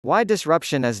Why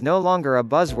disruption is no longer a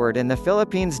buzzword in the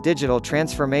Philippines. Digital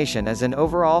transformation is an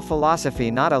overall philosophy,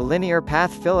 not a linear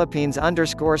path.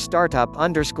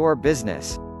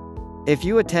 Philippines_startup_business. If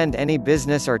you attend any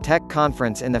business or tech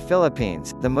conference in the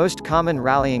Philippines, the most common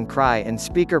rallying cry in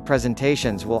speaker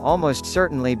presentations will almost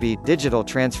certainly be digital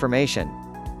transformation.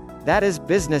 That is,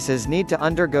 businesses need to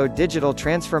undergo digital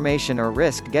transformation or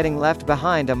risk getting left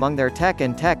behind among their tech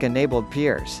and tech-enabled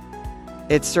peers.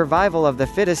 It's survival of the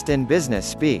fittest in business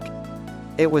speak.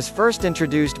 It was first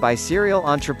introduced by serial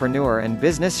entrepreneur and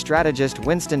business strategist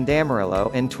Winston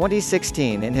Damarillo in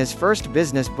 2016 in his first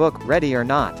business book, Ready or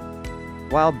Not.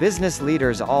 While business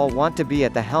leaders all want to be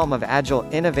at the helm of agile,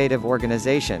 innovative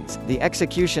organizations, the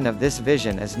execution of this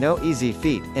vision is no easy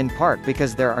feat, in part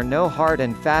because there are no hard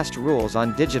and fast rules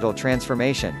on digital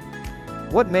transformation.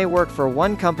 What may work for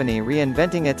one company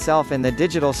reinventing itself in the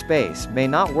digital space may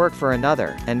not work for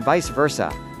another, and vice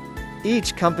versa.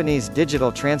 Each company's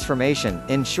digital transformation,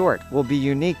 in short, will be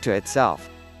unique to itself.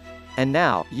 And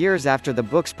now, years after the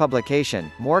book's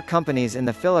publication, more companies in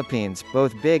the Philippines,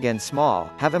 both big and small,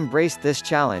 have embraced this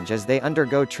challenge as they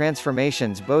undergo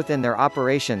transformations both in their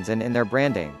operations and in their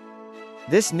branding.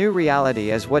 This new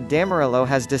reality is what Damarillo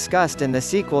has discussed in the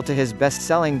sequel to his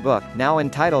best-selling book, now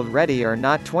entitled Ready or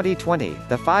Not 2020,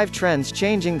 The 5 Trends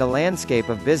Changing the Landscape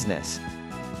of Business.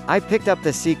 I picked up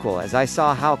the sequel as I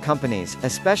saw how companies,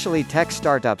 especially tech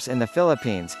startups in the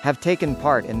Philippines, have taken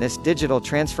part in this digital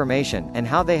transformation, and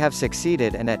how they have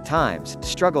succeeded and at times,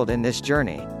 struggled in this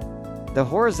journey. The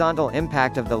horizontal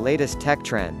impact of the latest tech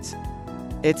trends.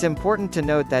 It's important to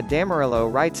note that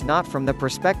Damarillo writes not from the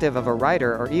perspective of a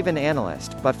writer or even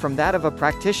analyst, but from that of a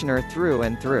practitioner through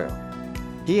and through.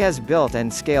 He has built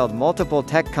and scaled multiple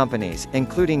tech companies,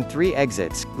 including 3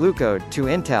 exits, Glucode to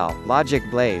Intel, Logic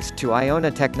Blaze to Iona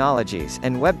Technologies,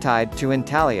 and Webtide to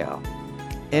Intalio.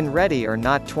 In Ready or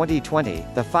Not 2020,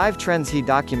 the 5 trends he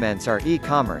documents are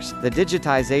e-commerce, the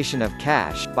digitization of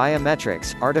cash,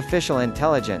 biometrics, artificial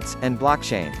intelligence, and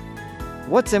blockchain.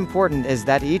 What's important is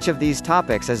that each of these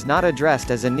topics is not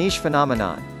addressed as a niche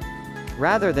phenomenon.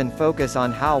 Rather than focus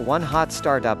on how one hot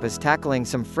startup is tackling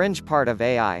some fringe part of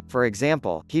AI, for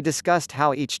example, he discussed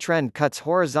how each trend cuts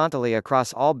horizontally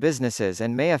across all businesses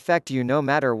and may affect you no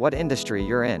matter what industry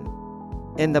you're in.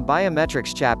 In the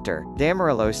biometrics chapter,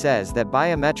 Damarillo says that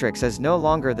biometrics is no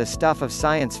longer the stuff of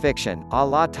science fiction, a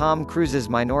la Tom Cruise's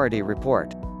Minority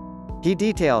Report. He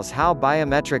details how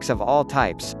biometrics of all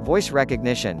types, voice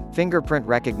recognition, fingerprint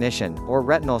recognition, or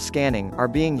retinal scanning, are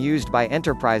being used by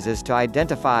enterprises to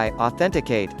identify,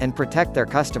 authenticate, and protect their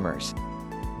customers.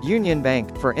 Union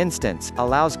Bank, for instance,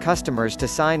 allows customers to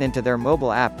sign into their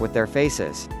mobile app with their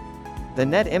faces. The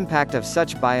net impact of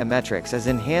such biometrics is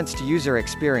enhanced user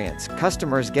experience.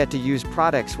 Customers get to use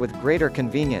products with greater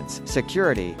convenience,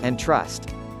 security, and trust.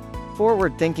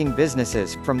 Forward-thinking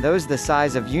businesses, from those the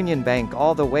size of Union Bank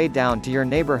all the way down to your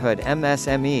neighborhood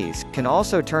MSMEs, can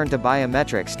also turn to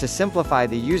biometrics to simplify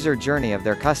the user journey of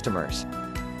their customers.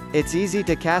 It's easy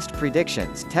to cast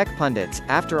predictions. Tech pundits,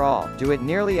 after all, do it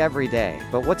nearly every day,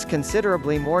 but what's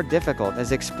considerably more difficult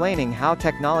is explaining how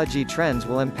technology trends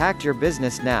will impact your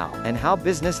business now, and how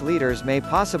business leaders may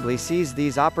possibly seize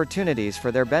these opportunities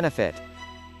for their benefit.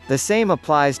 The same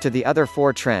applies to the other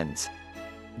 4 trends.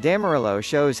 Damarillo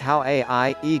shows how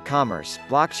AI, e-commerce,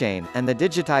 blockchain, and the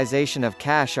digitization of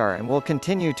cash are and will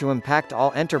continue to impact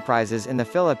all enterprises in the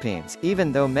Philippines,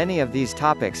 even though many of these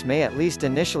topics may at least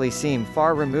initially seem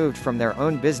far removed from their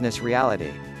own business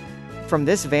reality. From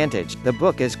this vantage, the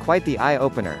book is quite the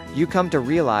eye-opener. You come to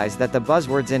realize that the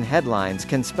buzzwords in headlines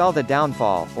can spell the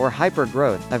downfall, or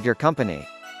hyper-growth, of your company.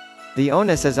 The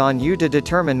onus is on you to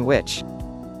determine which.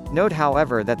 Note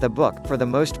however that the book, for the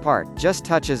most part, just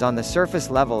touches on the surface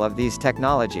level of these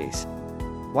technologies.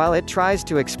 While it tries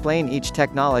to explain each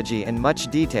technology in much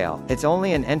detail, it's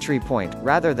only an entry point,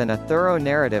 rather than a thorough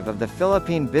narrative of the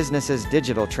Philippine business's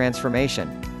digital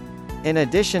transformation. In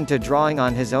addition to drawing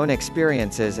on his own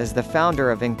experiences as the founder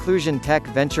of inclusion tech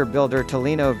venture builder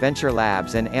Tolino Venture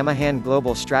Labs and Amihan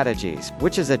Global Strategies,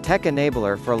 which is a tech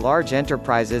enabler for large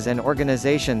enterprises and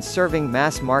organizations serving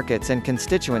mass markets and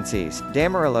constituencies,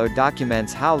 Damarillo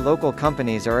documents how local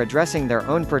companies are addressing their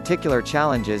own particular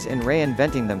challenges in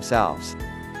reinventing themselves.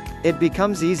 It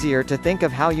becomes easier to think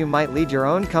of how you might lead your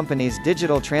own company's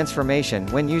digital transformation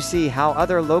when you see how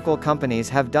other local companies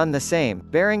have done the same,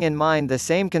 bearing in mind the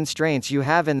same constraints you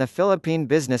have in the Philippine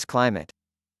business climate.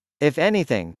 If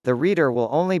anything, the reader will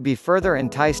only be further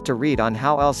enticed to read on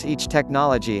how else each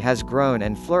technology has grown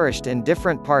and flourished in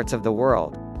different parts of the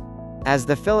world. As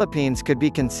the Philippines could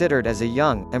be considered as a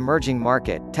young, emerging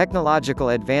market, technological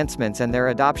advancements and their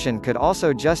adoption could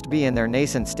also just be in their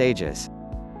nascent stages.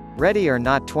 Ready or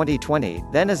Not 2020,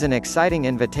 then is an exciting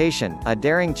invitation, a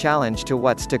daring challenge to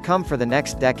what's to come for the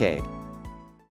next decade.